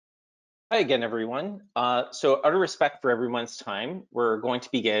Hi again, everyone. So out of respect for everyone's time, we're going to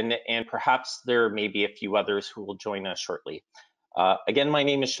begin, and perhaps there may be a few others who will join us shortly. Again, my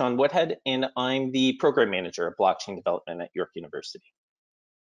name is Sean Woodhead, and I'm the Program Manager of Blockchain Development at York University.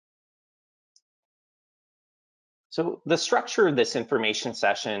 So the structure of this information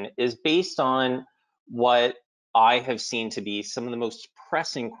session is based on what I have seen to be some of the most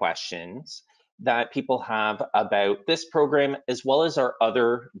pressing questions that people have about this program, as well as our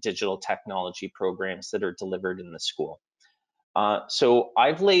other digital technology programs that are delivered in the school. So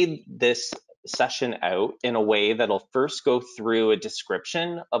I've laid this session out in a way that'll first go through a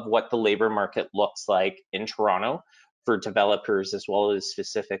description of what the labor market looks like in Toronto for developers, as well as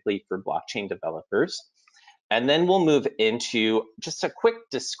specifically for blockchain developers. And then we'll move into just a quick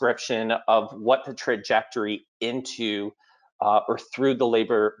description of what the trajectory into or through the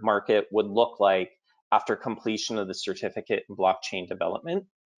labor market would look like after completion of the certificate in blockchain development.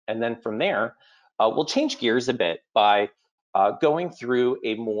 And then from there, we'll change gears a bit by going through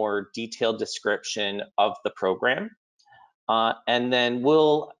a more detailed description of the program, and then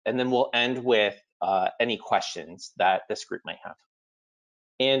we'll end with any questions that this group might have.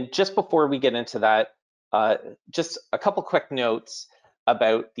 And just before we get into that, just a couple quick notes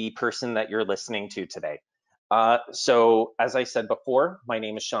about the person that you're listening to today. So as I said before, my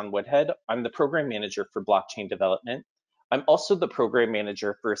name is Sean Woodhead. I'm the program manager for blockchain development. I'm also the program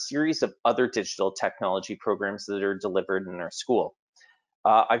manager for a series of other digital technology programs that are delivered in our school.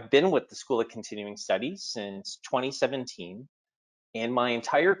 I've been with the School of Continuing Studies since 2017, and my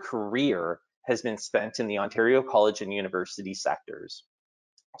entire career has been spent in the Ontario College and University sectors.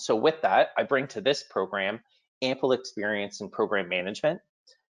 So with that, I bring to this program ample experience in program management.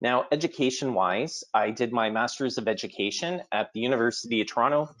 Now, education-wise, I did my Master's of Education at the University of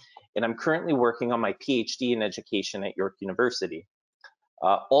Toronto, and I'm currently working on my PhD in education at York University.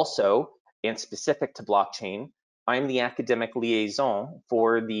 Also, and specific to blockchain, I'm the academic liaison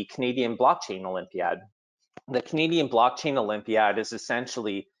for the Canadian Blockchain Olympiad. The Canadian Blockchain Olympiad is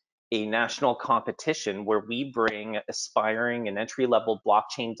essentially a national competition where we bring aspiring and entry-level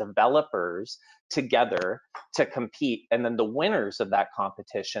blockchain developers together to compete. And then the winners of that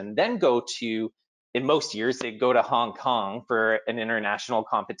competition then go to, in most years, they go to Hong Kong for an international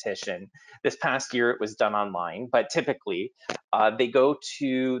competition. This past year, it was done online, but typically they go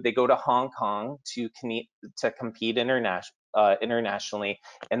to Hong Kong to compete internationally,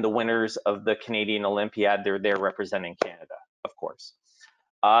 and the winners of the Canadian Olympiad, they're there representing Canada, of course.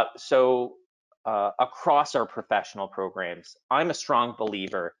 Across our professional programs, I'm a strong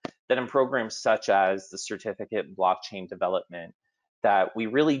believer that in programs such as the certificate in blockchain development, that we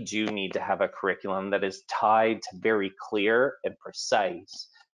really do need to have a curriculum that is tied to very clear and precise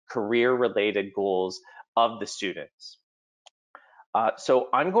career-related goals of the students. So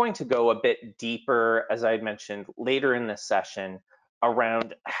I'm going to go a bit deeper, as I mentioned later in this session,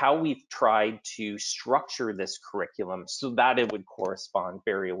 around how we've tried to structure this curriculum so that it would correspond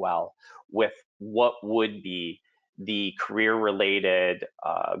very well with what would be the career-related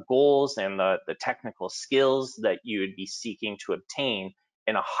goals and the technical skills that you would be seeking to obtain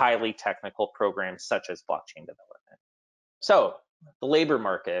in a highly technical program such as blockchain development. So the labor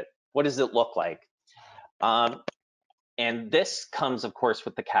market, what does it look like? And this comes, of course,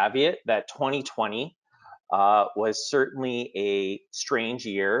 with the caveat that 2020 was certainly a strange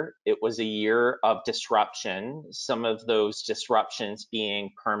year. It was a year of disruption, some of those disruptions being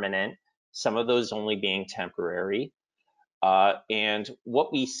permanent, some of those only being temporary. And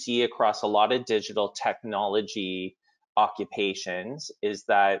what we see across a lot of digital technology occupations is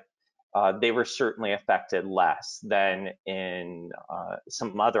that they were certainly affected less than in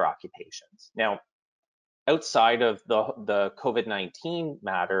some other occupations. Now, outside of the COVID-19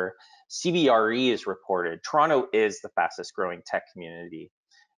 matter, CBRE is reported Toronto is the fastest growing tech community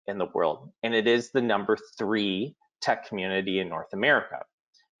in the world, and it is the #3 tech community in North America.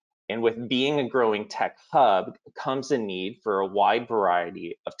 And with being a growing tech hub comes a need for a wide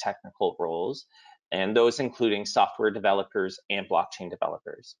variety of technical roles, and those including software developers and blockchain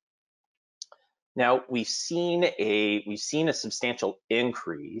developers. Now, we've seen a substantial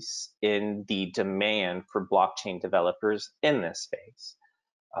increase in the demand for blockchain developers in this space.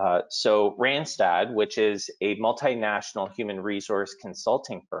 So Randstad, which is a multinational human resource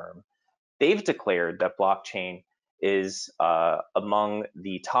consulting firm, they've declared that blockchain is among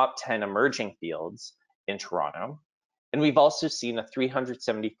the top 10 emerging fields in Toronto. And we've also seen a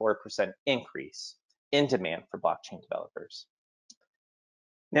 374% increase in demand for blockchain developers.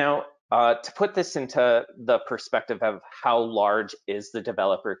 Now, to put this into the perspective of how large is the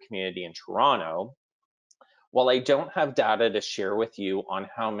developer community in Toronto, while I don't have data to share with you on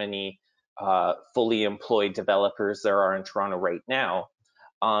how many fully employed developers there are in Toronto right now.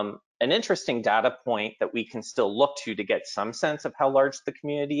 An interesting data point that we can still look to get some sense of how large the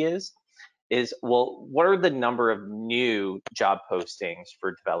community is, well, what are the number of new job postings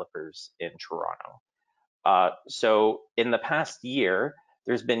for developers in Toronto? So in the past year,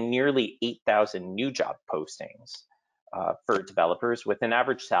 there's been nearly 8,000 new job postings for developers with an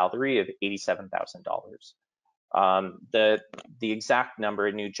average salary of $87,000. The exact number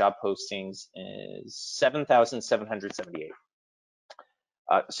of new job postings is 7,778.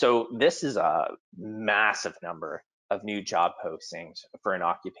 So this is a massive number of new job postings for an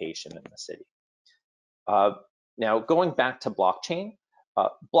occupation in the city. Now, going back to blockchain,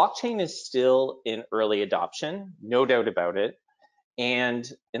 blockchain is still in early adoption, no doubt about it. And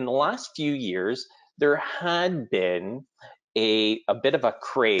in the last few years, there had been a bit of a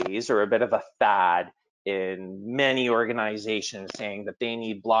craze or a bit of a fad in many organizations saying that they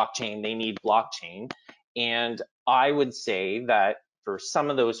need blockchain, they need blockchain. And I would say that for some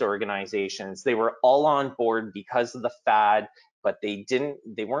of those organizations, they were all on board because of the fad, but they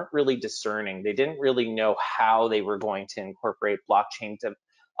weren't really discerning. They didn't really know how they were going to incorporate blockchain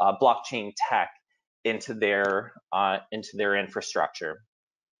tech into their infrastructure.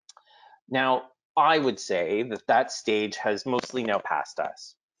 Now, I would say that stage has mostly now passed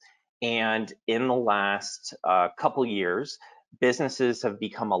us. And in the last couple years, businesses have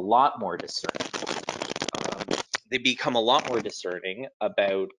become a lot more discerning. They become a lot more discerning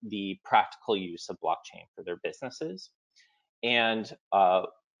about the practical use of blockchain for their businesses. And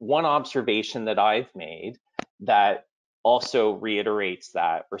one observation that I've made that also reiterates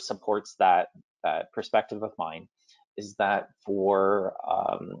that or supports that perspective of mine is that for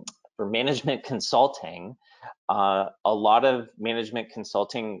management consulting, a lot of management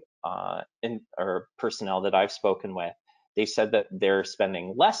consulting or personnel that I've spoken with, they said that they're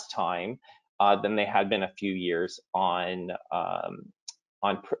spending less time than they had been a few years on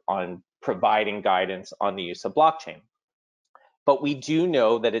providing guidance on the use of blockchain. But we do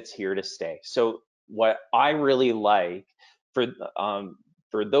know that it's here to stay. So what I really like for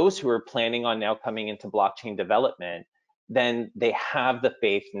those who are planning on now coming into blockchain development, then they have the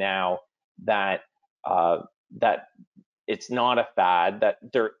faith now that that it's not a fad, that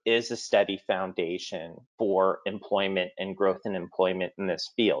there is a steady foundation for employment and growth in employment in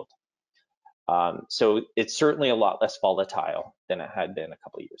this field. So it's certainly a lot less volatile than it had been a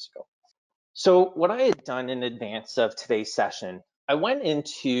couple of years ago. So what I had done in advance of today's session, I went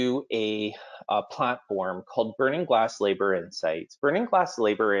into a platform called Burning Glass Labor Insights. Burning Glass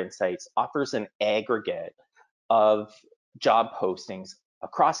Labor Insights offers an aggregate of job postings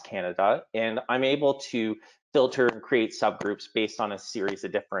across Canada, and I'm able to filter and create subgroups based on a series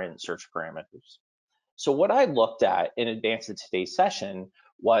of different search parameters. So what I looked at in advance of today's session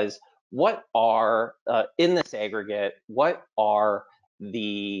was what are, in this aggregate, what are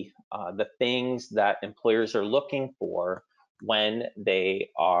the things that employers are looking for when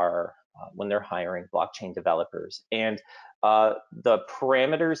they're hiring blockchain developers. And the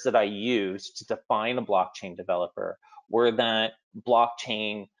parameters that I used to define a blockchain developer were that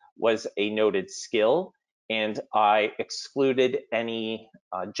blockchain was a noted skill, and I excluded any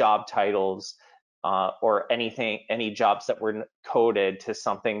job titles or any jobs that were coded to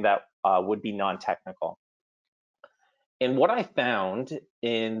something that would be non-technical. And what I found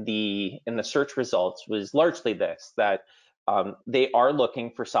in the search results was largely this, that they are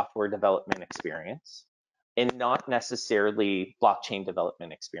looking for software development experience and not necessarily blockchain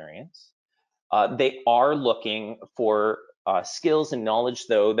development experience. They are looking for skills and knowledge,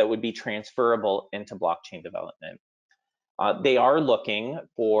 though, that would be transferable into blockchain development. They are looking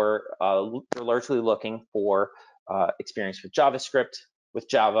for, they're largely looking for experience with JavaScript, with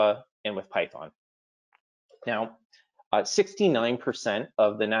Java, and with Python. Now, 69%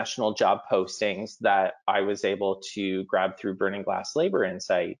 of the national job postings that I was able to grab through Burning Glass Labor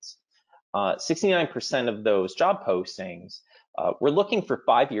Insights, 69% of those job postings were looking for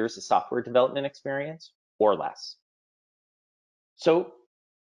 5 years of software development experience or less. So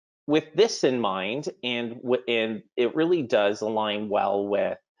with this in mind, and it really does align well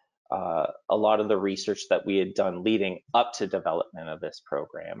with a lot of the research that we had done leading up to development of this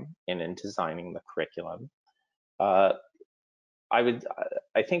program and in designing the curriculum. I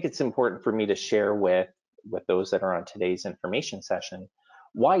think it's important for me to share with those that are on today's information session,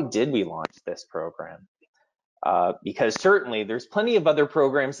 why did we launch this program? Because certainly there's plenty of other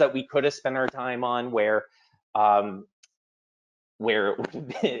programs that we could have spent our time on where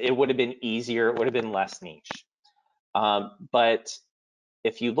it would have been easier, it would have been less niche. But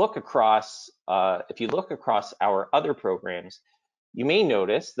if you look across our other programs, You may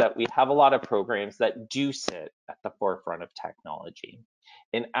notice that we have a lot of programs that do sit at the forefront of technology.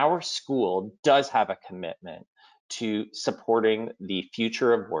 And our school does have a commitment to supporting the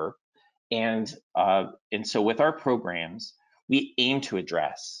future of work. And so with our programs, we aim to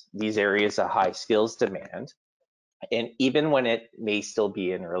address these areas of high skills demand, and even when it may still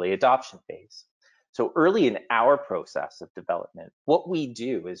be in early adoption phase. So early in our process of development, what we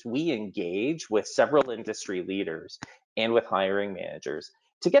do is we engage with several industry leaders and with hiring managers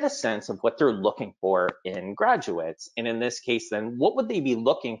to get a sense of what they're looking for in graduates. And in this case, then, what would they be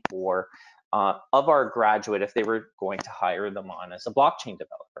looking for of our graduate if they were going to hire them on as a blockchain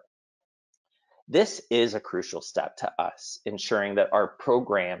developer? This is a crucial step to us, ensuring that our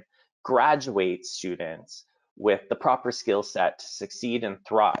program graduates students with the proper skill set to succeed and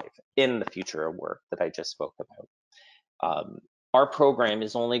thrive in the future of work that I just spoke about. Our program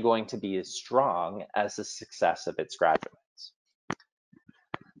is only going to be as strong as the success of its graduates.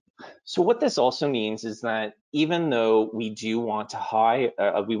 So what this also means is that even though we do want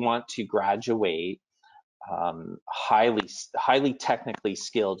to graduate highly technically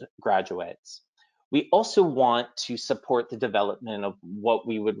skilled graduates, we also want to support the development of what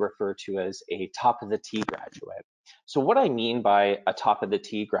we would refer to as a top of the T graduate. So what I mean by a top of the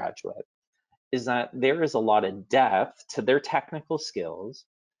T graduate is that there is a lot of depth to their technical skills,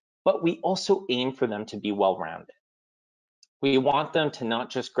 but we also aim for them to be well-rounded. We want them to not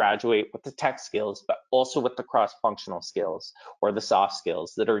just graduate with the tech skills, but also with the cross-functional skills or the soft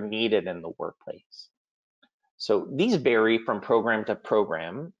skills that are needed in the workplace. So these vary from program to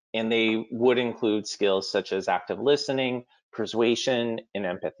program, and they would include skills such as active listening, persuasion, and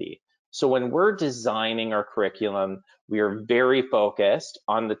empathy. So when we're designing our curriculum, we are very focused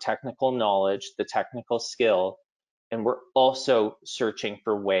on the technical knowledge, the technical skill, and we're also searching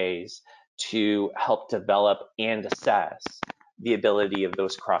for ways to help develop and assess the ability of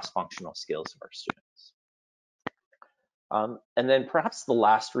those cross-functional skills of our students. And then perhaps the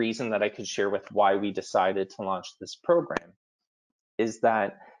last reason that I could share with why we decided to launch this program is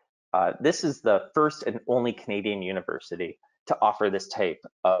that this is the first and only Canadian university to offer this type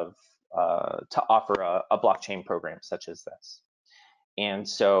of, to offer a blockchain program such as this. And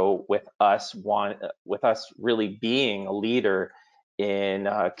so with us really being a leader in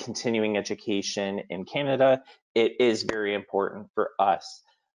continuing education in Canada, it is very important for us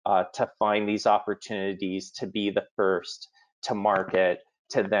to find these opportunities to be the first to market,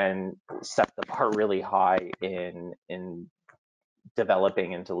 to then set the bar really high in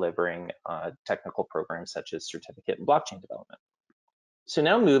developing and delivering technical programs such as certificate in blockchain development. So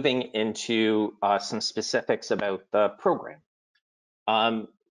now moving into some specifics about the program.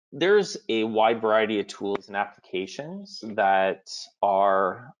 There's a wide variety of tools and applications that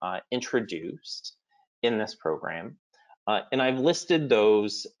are introduced in this program. And I've listed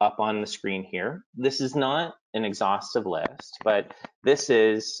those up on the screen here. This is not an exhaustive list, but this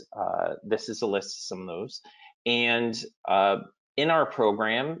is a list of some of those. And in our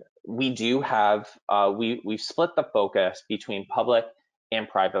program, we do have, we've split the focus between public and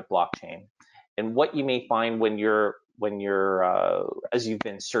private blockchain. And what you may find when you're as you've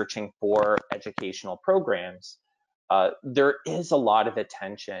been searching for educational programs, there is a lot of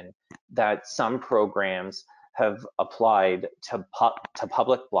attention that some programs have applied to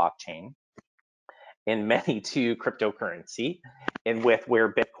public blockchain and many to cryptocurrency. And with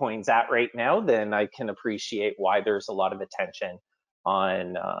where Bitcoin's at right now, then I can appreciate why there's a lot of attention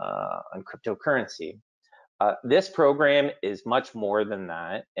on cryptocurrency. This program is much more than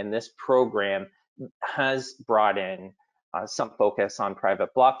that, and this program has brought in some focus on private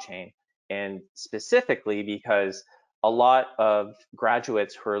blockchain, and specifically because a lot of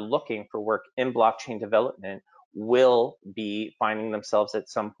graduates who are looking for work in blockchain development will be finding themselves at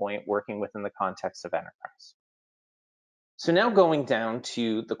some point working within the context of enterprise. So now going down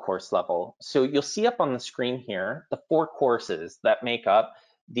to the course level. So you'll see up on the screen here the 4 courses that make up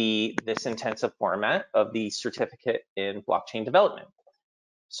this intensive format of the certificate in blockchain development.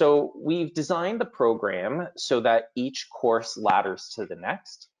 So we've designed the program so that each course ladders to the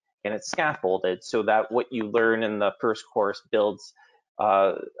next, and it's scaffolded so that what you learn in the first course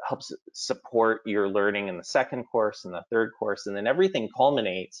helps support your learning in the second course and the third course, and then everything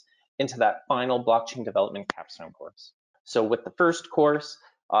culminates into that final blockchain development capstone course. So with the first course,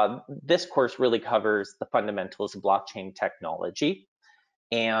 this course really covers the fundamentals of blockchain technology.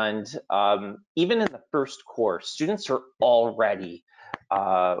 And even in the first course, students are already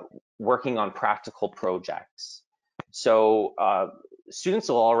working on practical projects. So students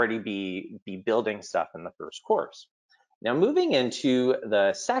will already be building stuff in the first course. Now moving into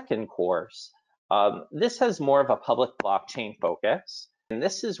the second course, This has more of a public blockchain focus, and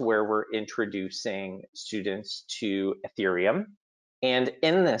this is where we're introducing students to Ethereum. And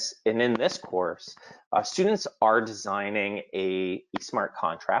in this course, students are designing a smart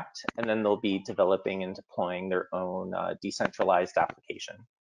contract, and then they'll be developing and deploying their own decentralized application.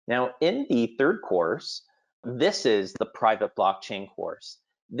 Now, in the third course, this is the private blockchain course.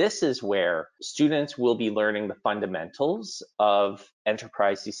 This is where students will be learning the fundamentals of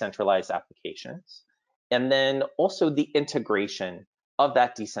enterprise decentralized applications, and then also the integration of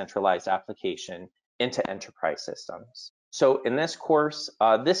that decentralized application into enterprise systems. So in this course,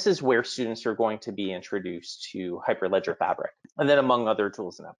 this is where students are going to be introduced to Hyperledger Fabric, and then among other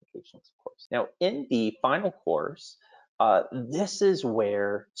tools and applications, of course. Now, in the final course, this is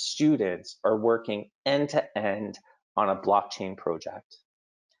where students are working end-to-end on a blockchain project.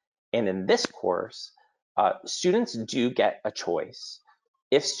 And in this course, students do get a choice.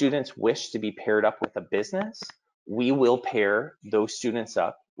 If students wish to be paired up with a business, we will pair those students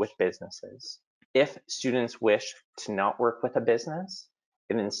up with businesses. If students wish to not work with a business,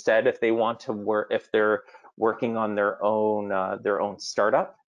 and instead, if they want to work, if they're working on their own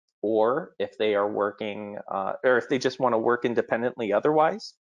startup, or if they are working, or if they just want to work independently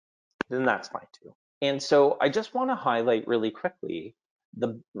otherwise, then that's fine too. And so I just want to highlight really quickly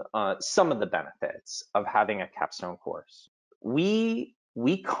some of the benefits of having a capstone course. We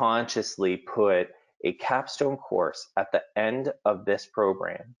consciously put a capstone course at the end of this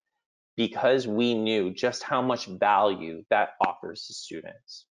program because we knew just how much value that offers to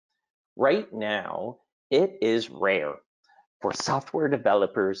students. Right now, it is rare for software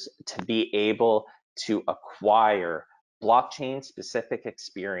developers to be able to acquire blockchain-specific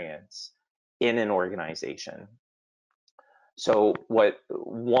experience in an organization. So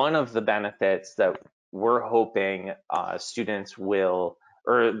one of the benefits that we're hoping students will,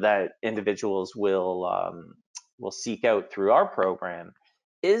 or that individuals will seek out through our program,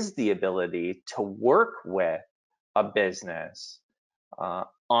 is the ability to work with a business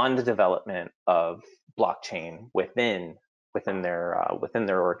on the development of blockchain within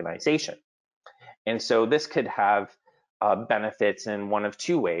their organization. And so this could have benefits in one of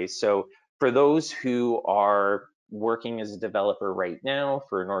two ways. So for those who are working as a developer right now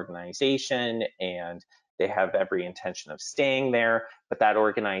for an organization and they have every intention of staying there, but that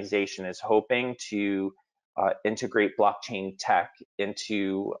organization is hoping to integrate blockchain tech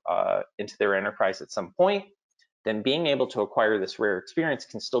into their enterprise at some point, then being able to acquire this rare experience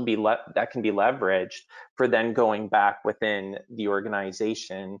can still be that can be leveraged for then going back within the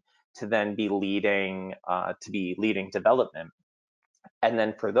organization to then be leading development. And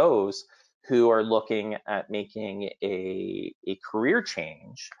then for those who are looking at making a career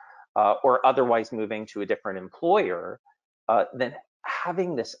change or otherwise moving to a different employer, then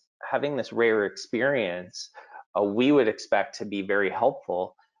having this rare experience, we would expect to be very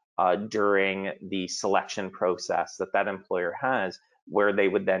helpful during the selection process that employer has, where they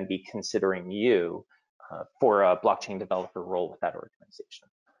would then be considering you for a blockchain developer role with that organization.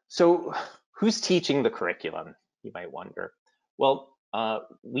 So who's teaching the curriculum, you might wonder? Well,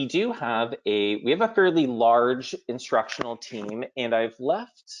 we have a fairly large instructional team, and I've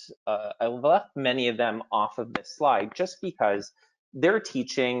left many of them off of this slide just because they're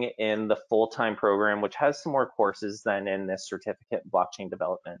teaching in the full-time program, which has some more courses than in this certificate in blockchain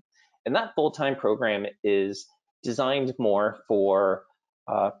development. And that full-time program is designed more for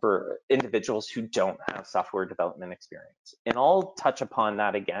individuals who don't have software development experience. And I'll touch upon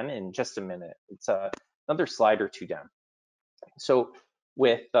that again in just a minute. It's another slide or two down. So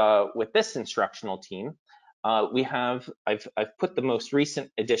with this instructional team, I've put the most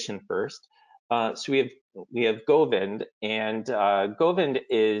recent addition first. So we have Govind, and Govind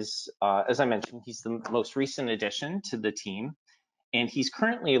is, as I mentioned, he's the most recent addition to the team, and he's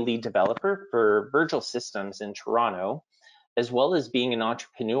currently a lead developer for Virtual Systems in Toronto, as well as being an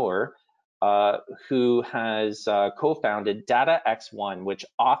entrepreneur who has co-founded Data X1, which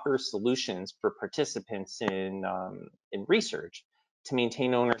offers solutions for participants in research to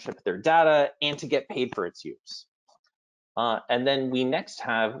maintain ownership of their data and to get paid for its use. And then we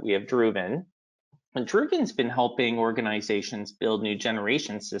have Dhruvan. And Dhruvan's been helping organizations build new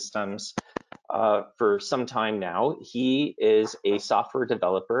generation systems for some time now. He is a software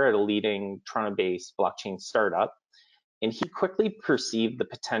developer at a leading Toronto-based blockchain startup, and he quickly perceived the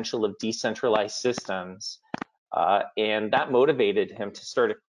potential of decentralized systems, and that motivated him to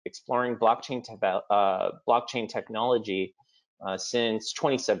start exploring blockchain technology since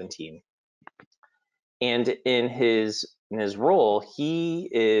 2017. And in his role,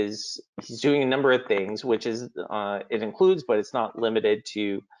 he's doing a number of things, which is it includes, but it's not limited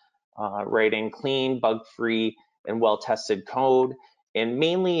to writing clean, bug-free, and well-tested code, and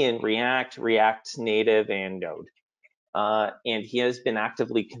mainly in React, React Native, and Node. And he has been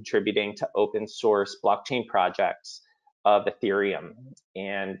actively contributing to open source blockchain projects of Ethereum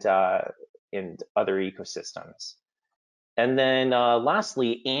and other ecosystems. And then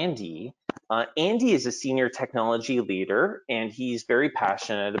lastly, Andy. Andy is a senior technology leader, and he's very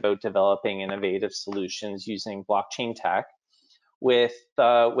passionate about developing innovative solutions using blockchain tech. With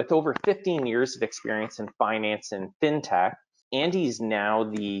over 15 years of experience in finance and fintech, Andy's now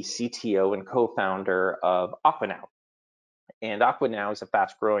the CTO and co-founder of Aquanow. And Aquanow is a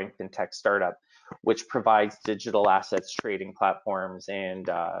fast-growing fintech startup which provides digital assets trading platforms and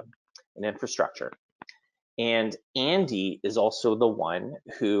infrastructure. And Andy is also the one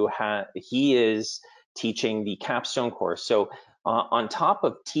who he is teaching the capstone course. So on top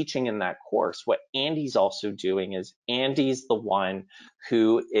of teaching in that course, what Andy's also doing is Andy's the one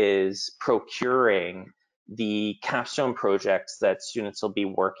who is procuring the capstone projects that students will be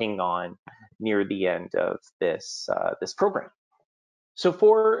working on near the end of this program. So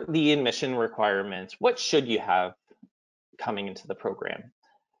for the admission requirements, what should you have coming into the program?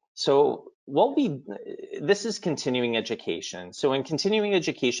 So this is continuing education. So in continuing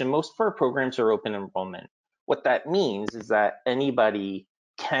education, most of our programs are open enrollment. What that means is that anybody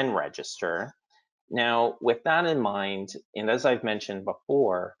can register. Now, with that in mind, and as I've mentioned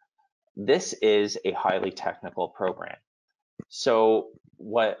before, this is a highly technical program. So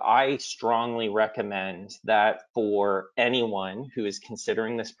what I strongly recommend that for anyone who is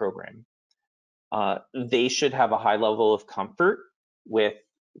considering this program, they should have a high level of comfort with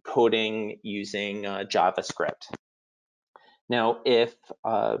coding using JavaScript. Now, if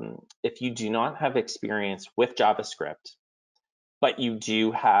you do not have experience with JavaScript, but you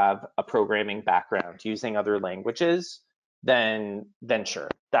do have a programming background using other languages, then sure,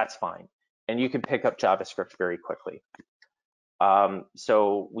 that's fine. And you can pick up JavaScript very quickly.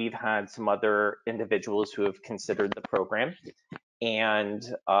 So we've had some other individuals who have considered the program, and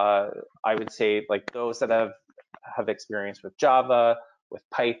I would say like those that have experience with Java, with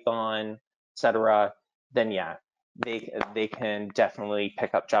Python, etc., then yeah, they can definitely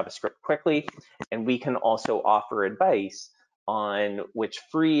pick up JavaScript quickly, and we can also offer advice on which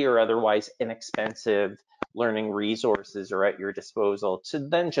free or otherwise inexpensive learning resources are at your disposal to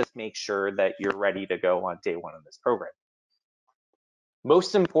then just make sure that you're ready to go on day one of this program.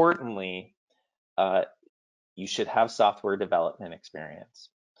 Most importantly, you should have software development experience.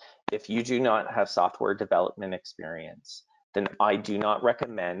 If you do not have software development experience, then I do not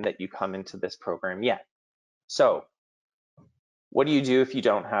recommend that you come into this program yet. So what do you do if you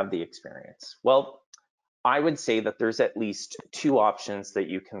don't have the experience? Well, I would say that there's at least two options that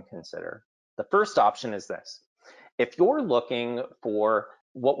you can consider. The first option is this. If you're looking for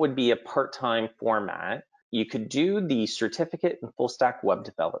what would be a part-time format, you could do the certificate in full stack web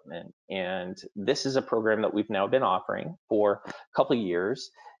development. And this is a program that we've now been offering for a couple of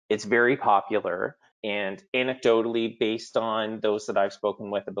years. It's very popular, and anecdotally, based on those that I've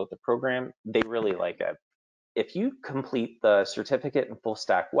spoken with about the program, they really like it. If you complete the certificate in full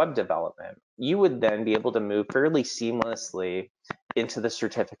stack web development, you would then be able to move fairly seamlessly into the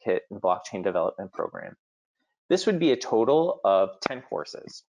certificate in blockchain development program. This would be a total of 10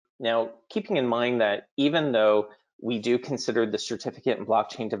 courses. Now, keeping in mind that even though we do consider the certificate in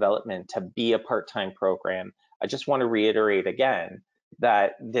blockchain development to be a part-time program, I just want to reiterate again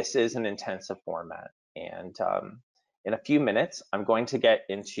that this is an intensive format. And in a few minutes, I'm going to get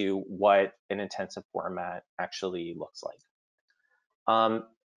into what an intensive format actually looks like.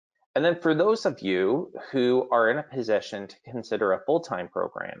 And then for those of you who are in a position to consider a full-time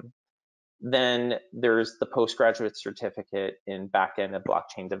program, then there's the postgraduate certificate in backend and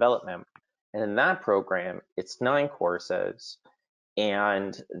blockchain development. And in that program, it's 9 courses.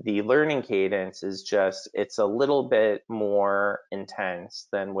 And the learning cadence is it's a little bit more intense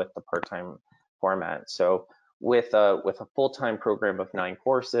than with the part-time format. So with a full-time program of 9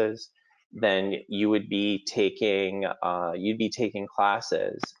 courses, then you would be taking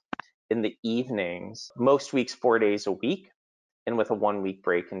classes in the evenings, most weeks 4 days a week, and with a 1-week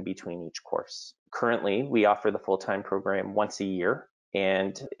break in between each course. Currently, we offer the full-time program once a year,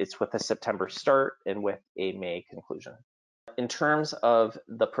 and it's with a September start and with a May conclusion. In terms of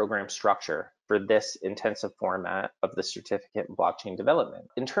the program structure for this intensive format of the certificate in blockchain development,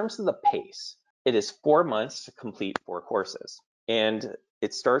 in terms of the pace, it is 4 months to complete 4 courses, and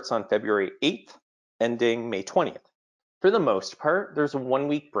it starts on February 8th, ending May 20th. For the most part, there's a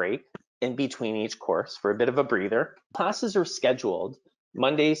 1-week break in between each course for a bit of a breather. Classes are scheduled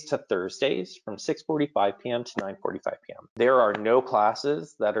Mondays to Thursdays from 6:45 p.m. to 9:45 p.m. There are no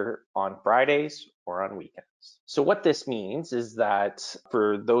classes that are on Fridays or on weekends. So what this means is that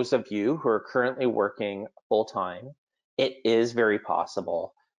for those of you who are currently working full-time, it is very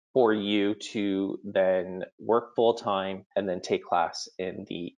possible for you to then work full-time and then take class in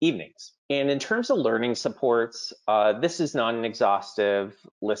the evenings. And in terms of learning supports, this is not an exhaustive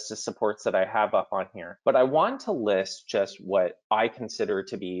list of supports that I have up on here, but I want to list just what I consider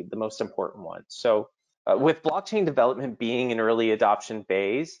to be the most important ones. So with blockchain development being an early adoption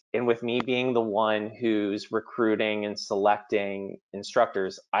phase, and with me being the one who's recruiting and selecting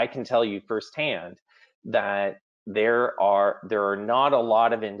instructors, I can tell you firsthand that there are not a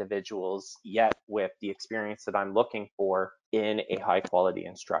lot of individuals yet with the experience that I'm looking for in a high quality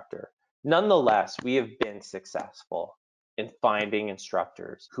instructor. Nonetheless, we have been successful in finding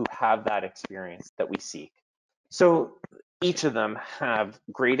instructors who have that experience that we seek. So each of them have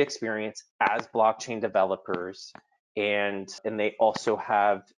great experience as blockchain developers, and they also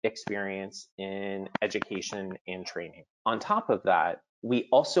have experience in education and training. On top of that, we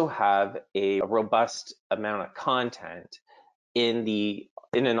also have a robust amount of content in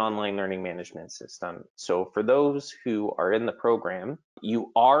an online learning management system. So for those who are in the program,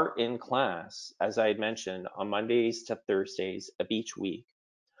 you are in class, as I had mentioned, on Mondays to Thursdays of each week.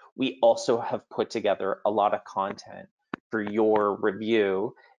 We also have put together a lot of content for your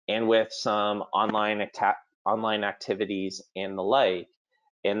review, and with some online activities and the like.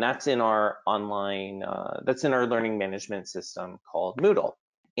 And that's in our learning management system called Moodle.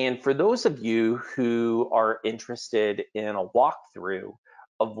 And for those of you who are interested in a walkthrough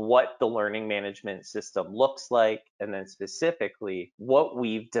of what the learning management system looks like, and then specifically what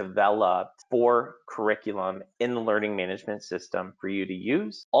we've developed for curriculum in the learning management system for you to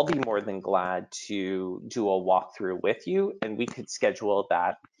use, I'll be more than glad to do a walkthrough with you, and we could schedule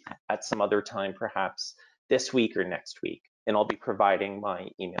that at some other time, perhaps this week or next week. And I'll be providing my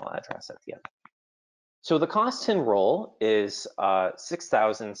email address at the end. So the cost to enroll is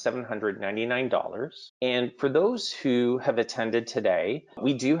 $6,799. And for those who have attended today,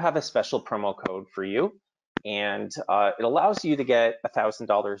 we do have a special promo code for you. And it allows you to get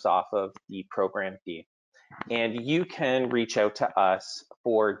 $1,000 off of the program fee. And you can reach out to us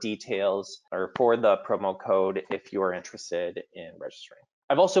for details or for the promo code if you're interested in registering.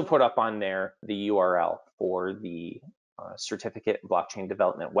 I've also put up on there the URL for the certificate in blockchain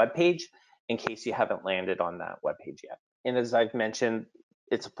development webpage in case you haven't landed on that webpage yet. And as I've mentioned,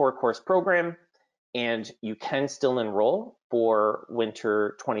 it's a 4-course program, and you can still enroll for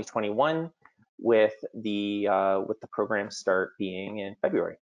winter 2021 with the program start being in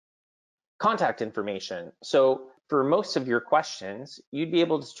February. Contact information. So for most of your questions, you'd be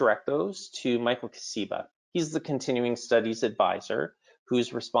able to direct those to Michael Kasiba. He's the continuing studies advisor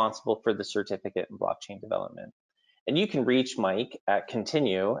who's responsible for the certificate in blockchain development. And you can reach Mike at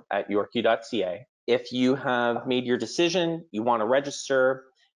continue@yorku.ca. If you have made your decision, you want to register,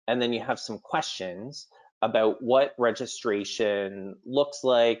 and then you have some questions about what registration looks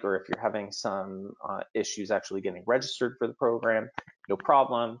like, or if you're having some issues actually getting registered for the program, no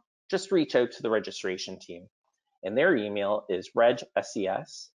problem. Just reach out to the registration team. And their email is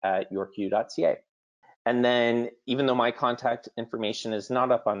regses@yorku.ca. And then, even though my contact information is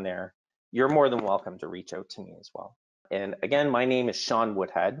not up on there, you're more than welcome to reach out to me as well. And again, my name is Sean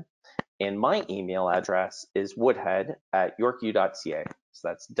Woodhead, and my email address is woodhead@yorku.ca. So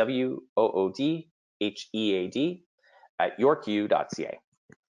that's WOODHEAD@yorku.ca.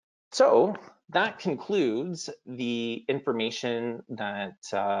 So that concludes the information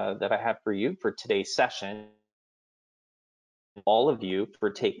that I have for you for today's session. All of you for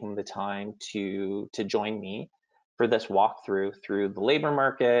taking the time to join me for this walkthrough through the labor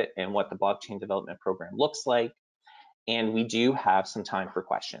market and what the blockchain development program looks like. And we do have some time for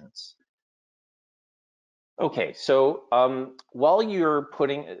questions. Okay, so while you're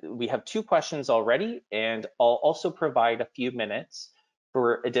we have 2 questions already, and I'll also provide a few minutes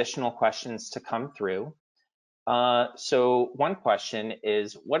for additional questions to come through. So one question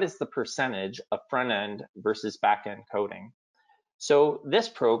is, what is the percentage of front-end versus back-end coding? So this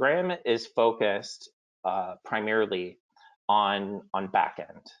program is focused primarily on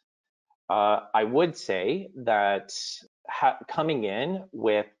back-end. I would say that coming in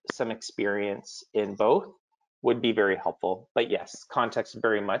with some experience in both would be very helpful. But yes, context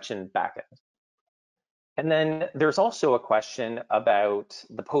very much in back-end. And then there's also a question about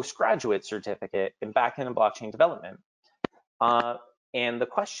the postgraduate certificate in back-end and blockchain development. And the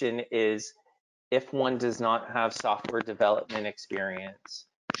question is, if one does not have software development experience,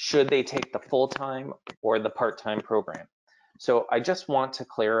 should they take the full-time or the part-time program? So I just want to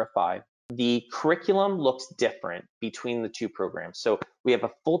clarify, the curriculum looks different between the two programs. So we have a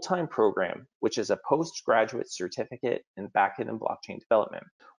full-time program, which is a postgraduate certificate in backend and blockchain development.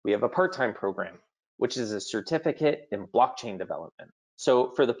 We have a part-time program, which is a certificate in blockchain development.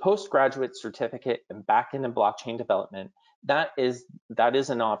 So for the postgraduate certificate in backend and blockchain development, that is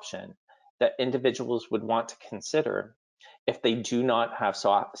an option that individuals would want to consider if they do not have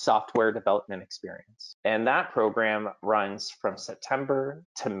software development experience. And that program runs from September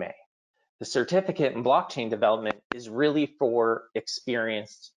to May. The certificate in blockchain development is really for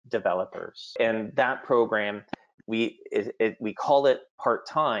experienced developers. And that program, we call it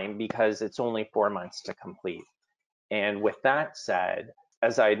part-time because it's only 4 months to complete. And with that said,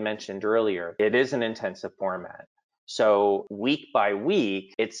 as I had mentioned earlier, it is an intensive format. So week by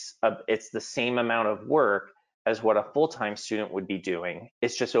week, it's the same amount of work as what a full-time student would be doing.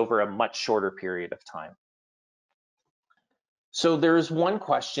 It's just over a much shorter period of time. So there's one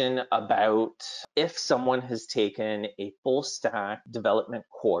question about if someone has taken a full stack development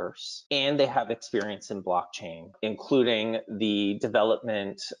course and they have experience in blockchain, including the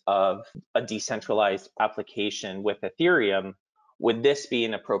development of a decentralized application with Ethereum, would this be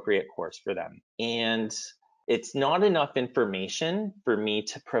an appropriate course for them? And it's not enough information for me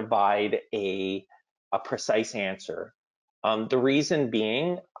to provide a precise answer. The reason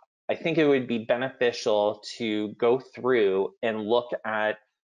being, I think it would be beneficial to go through and look at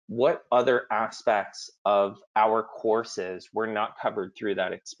what other aspects of our courses were not covered through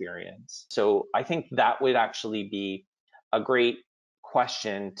that experience. So I think that would actually be a great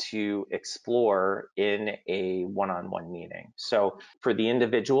question to explore in a one-on-one meeting. So for the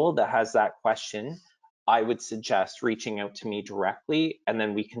individual that has that question, I would suggest reaching out to me directly, and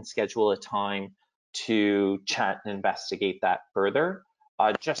then we can schedule a time to chat and investigate that further.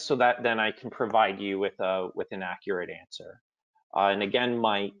 Just so that then I can provide you with an accurate answer. And again,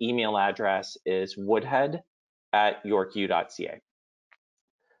 my email address is woodhead@yorku.ca.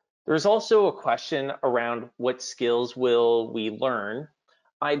 There's also a question around what skills will we learn.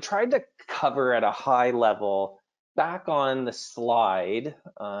 I tried to cover at a high level back on the slide.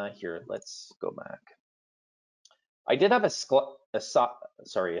 Here, let's go back. I did have a slide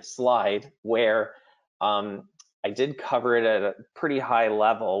where I did cover it at a pretty high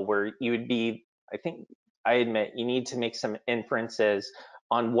level where you would be, I admit, you need to make some inferences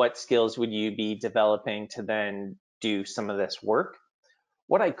on what skills would you be developing to then do some of this work.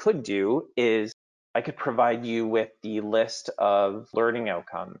 What I could do is I could provide you with the list of learning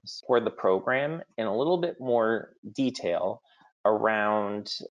outcomes for the program in a little bit more detail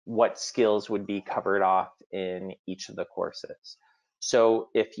around what skills would be covered off in each of the courses. So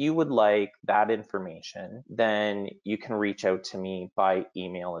if you would like that information, then you can reach out to me by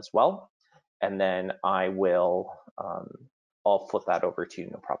email as well. And then I'll flip that over to you,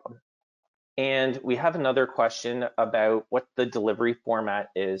 no problem. And we have another question about what the delivery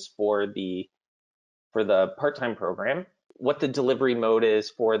format is for the part-time program, what the delivery mode is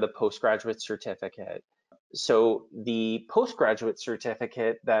for the postgraduate certificate. So the postgraduate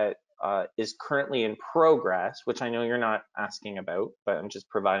certificate that is currently in progress, which I know you're not asking about, but I'm just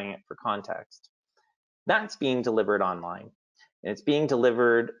providing it for context. That's being delivered online. And it's being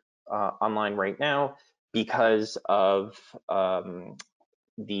delivered online right now because of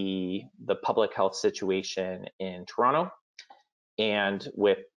the public health situation in Toronto, and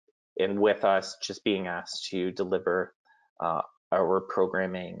with us just being asked to deliver our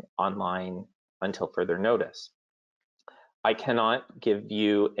programming online until further notice. I cannot give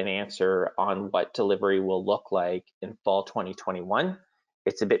you an answer on what delivery will look like in fall 2021.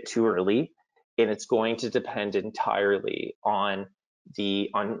 It's a bit too early, and it's going to depend entirely on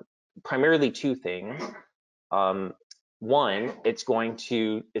primarily two things. One, it's going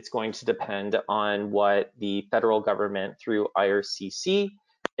to depend on what the federal government through IRCC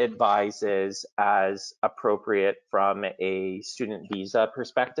advises as appropriate from a student visa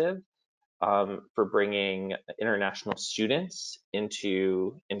perspective. For bringing international students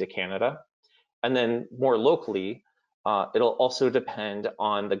into Canada. And then more locally, it'll also depend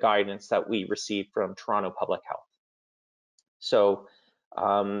on the guidance that we receive from Toronto Public Health. So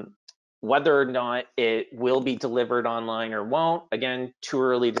whether or not it will be delivered online or won't, again, too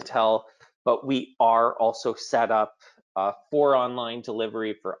early to tell, but we are also set up for online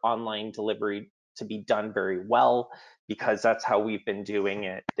delivery to be done very well, because that's how we've been doing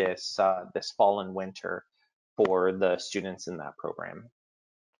it this fall and winter for the students in that program.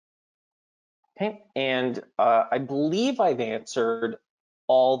 Okay, and I believe I've answered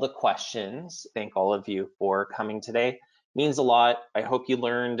all the questions. Thank all of you for coming today. Means a lot. I hope you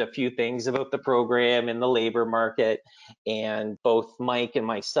learned a few things about the program and the labor market. And both Mike and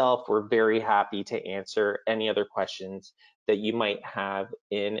myself were very happy to answer any other questions that you might have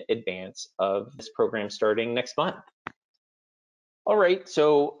in advance of this program starting next month. All right,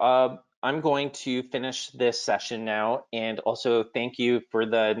 so I'm going to finish this session now, and also thank you for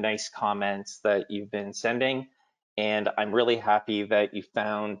the nice comments that you've been sending. And I'm really happy that you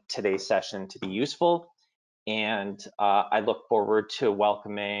found today's session to be useful. And I look forward to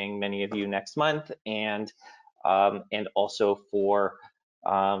welcoming many of you next month, and also for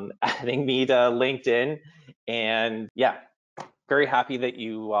adding me to LinkedIn. And yeah, very happy that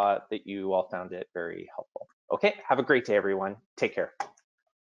you all found it very helpful. Okay, have a great day, everyone. Take care.